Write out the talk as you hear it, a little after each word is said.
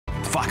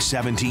Fox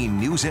 17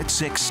 News at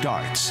 6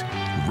 starts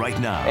right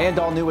now. And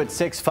all new at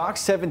 6,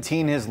 Fox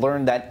 17 has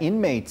learned that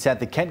inmates at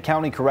the Kent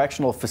County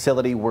Correctional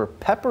Facility were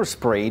pepper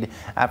sprayed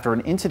after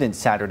an incident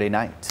Saturday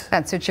night.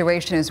 That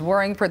situation is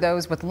worrying for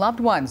those with loved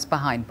ones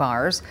behind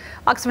bars.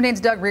 Fox 17's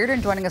Doug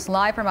Reardon joining us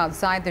live from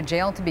outside the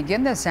jail to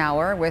begin this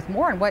hour with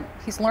more on what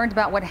he's learned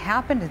about what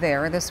happened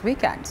there this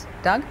weekend.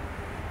 Doug?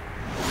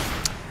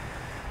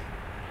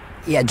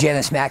 Yeah,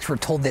 Janice, Max, we're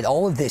told that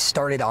all of this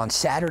started on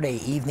Saturday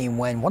evening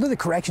when one of the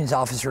corrections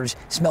officers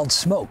smelled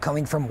smoke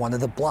coming from one of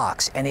the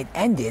blocks, and it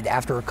ended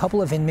after a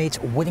couple of inmates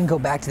wouldn't go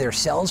back to their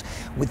cells,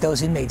 with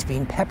those inmates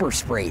being pepper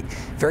sprayed.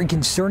 Very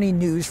concerning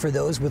news for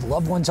those with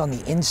loved ones on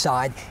the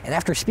inside, and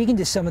after speaking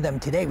to some of them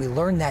today, we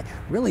learned that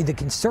really the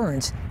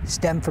concerns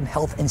stem from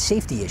health and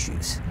safety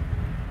issues.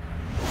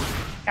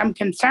 I'm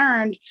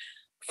concerned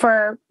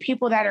for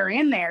people that are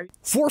in there.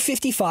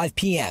 4:55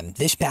 p.m.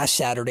 this past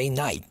Saturday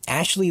night,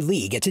 Ashley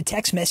Lee gets a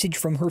text message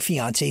from her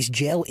fiance's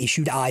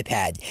jail-issued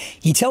iPad.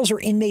 He tells her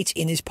inmates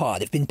in his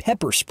pod have been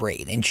pepper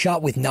sprayed and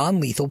shot with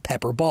non-lethal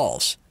pepper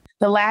balls.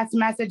 The last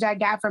message I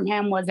got from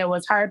him was it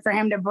was hard for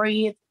him to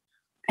breathe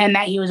and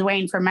that he was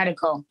waiting for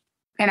medical.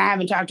 And I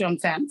haven't talked to him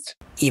since.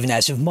 Even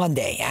as of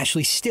Monday,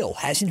 Ashley still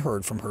hasn't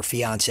heard from her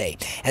fiance.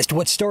 As to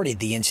what started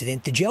the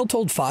incident, the jail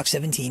told Fox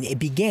 17 it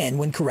began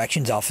when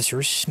corrections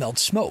officers smelled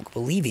smoke,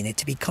 believing it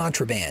to be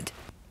contraband.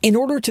 In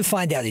order to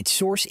find out its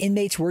source,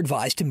 inmates were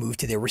advised to move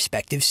to their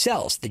respective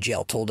cells, the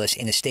jail told us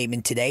in a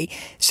statement today.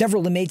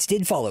 Several inmates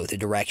did follow the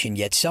direction,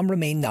 yet some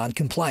remained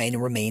non-compliant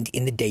and remained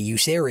in the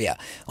day-use area.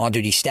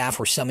 On-duty staff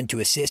were summoned to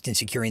assist in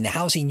securing the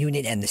housing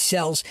unit and the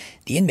cells.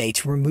 The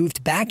inmates were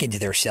moved back into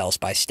their cells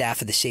by staff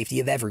for the safety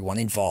of everyone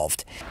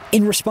involved.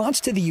 In response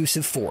to the use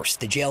of force,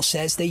 the jail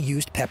says they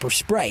used pepper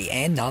spray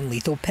and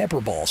non-lethal pepper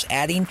balls,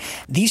 adding,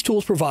 "These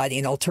tools provide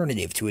an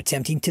alternative to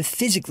attempting to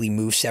physically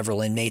move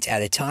several inmates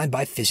at a time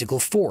by physical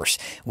force.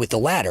 With the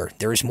latter,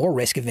 there is more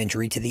risk of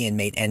injury to the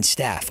inmate and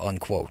staff,"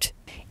 unquote.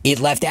 It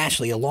left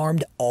Ashley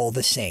alarmed all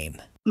the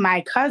same. My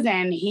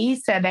cousin, he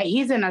said that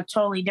he's in a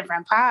totally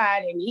different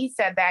pod, and he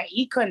said that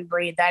he couldn't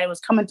breathe, that it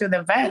was coming through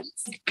the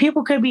vents.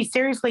 People could be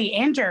seriously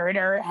injured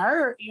or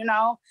hurt,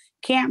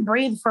 can't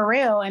breathe for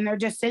real, and they're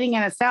just sitting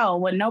in a cell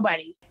with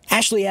nobody.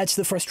 Ashley adds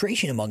the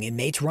frustration among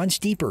inmates runs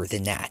deeper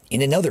than that.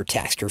 In another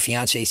text, her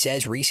fiancé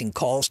says recent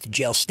calls to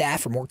jail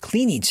staff for more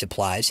cleaning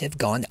supplies have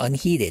gone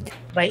unheeded.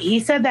 But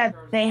he said that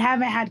they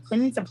haven't had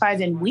cleaning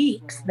supplies in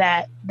weeks,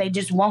 that they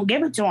just won't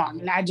give it to them.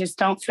 And I just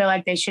don't feel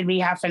like they should be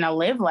having to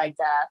live like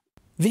that.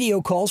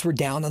 Video calls were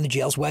down on the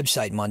jail's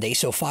website Monday,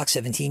 so Fox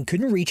 17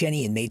 couldn't reach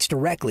any inmates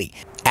directly.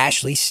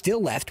 Ashley, still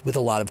left with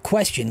a lot of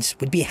questions,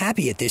 would be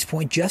happy at this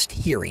point just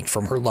hearing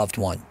from her loved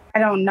one. I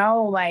don't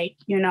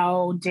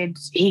know, did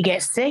he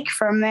get sick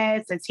from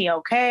this? Is he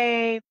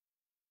okay?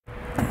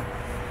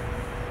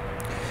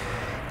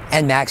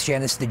 And Max,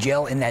 Janice, the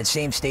jail in that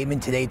same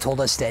statement today told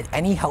us that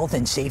any health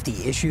and safety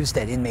issues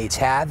that inmates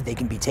have, they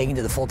can be taken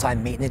to the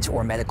full-time maintenance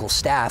or medical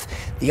staff.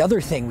 The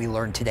other thing we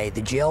learned today,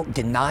 the jail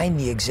denying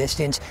the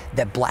existence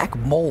that black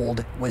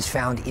mold was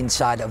found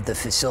inside of the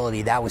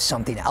facility. That was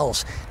something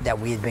else that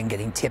we had been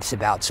getting tips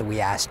about, so we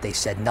asked. They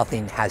said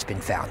nothing has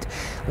been found.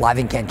 Live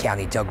in Kent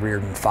County, Doug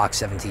Reardon, Fox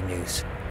 17 News.